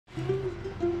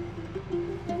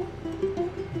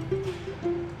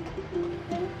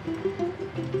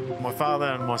father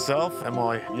and myself and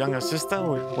my younger sister,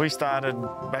 we started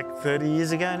back 30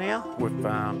 years ago now with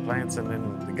plants and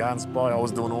then the garden supply. I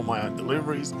was doing all my own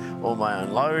deliveries, all my own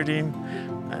loading,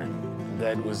 and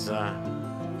Dad was the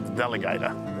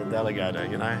delegator,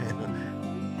 you know.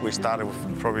 We started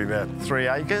with probably about 3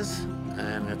 acres,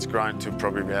 and it's grown to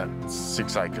probably about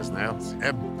 6 acres now.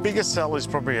 Our biggest sell is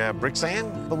probably our brick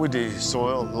sand, but we do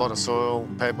soil, a lot of soil,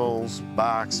 pebbles,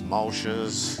 barks,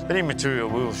 mulches. Any material,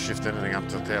 we'll shift anything up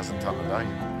to 1,000 tonne a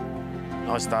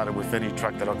day. I started with any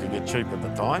truck that I could get cheap at the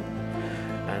time,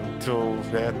 until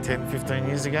about 10, 15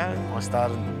 years ago, I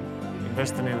started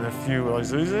investing in a few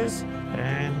Isuzus,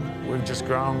 and we've just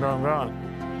grown.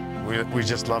 We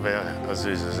just love our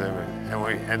Isuzus,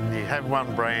 and you have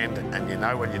one brand and you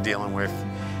know what you're dealing with,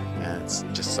 and it's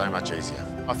just so much easier.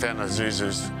 I found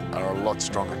Isuzus are a lot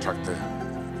stronger truck to,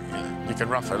 you can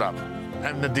rough it up.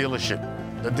 And the dealership,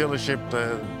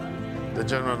 the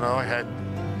gentleman I had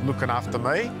looking after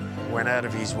me went out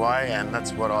of his way, and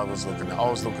that's what I was looking at. I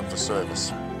was looking for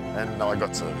service, and I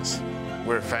got service.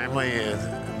 We're a family,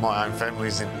 my own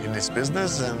family's in this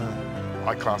business, and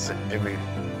I class every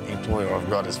employer I've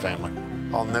got as family.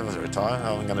 I'll never retire.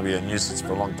 I'm going to be a nuisance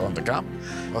for a long time to come.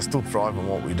 I still thrive on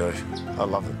what we do. I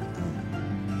love it.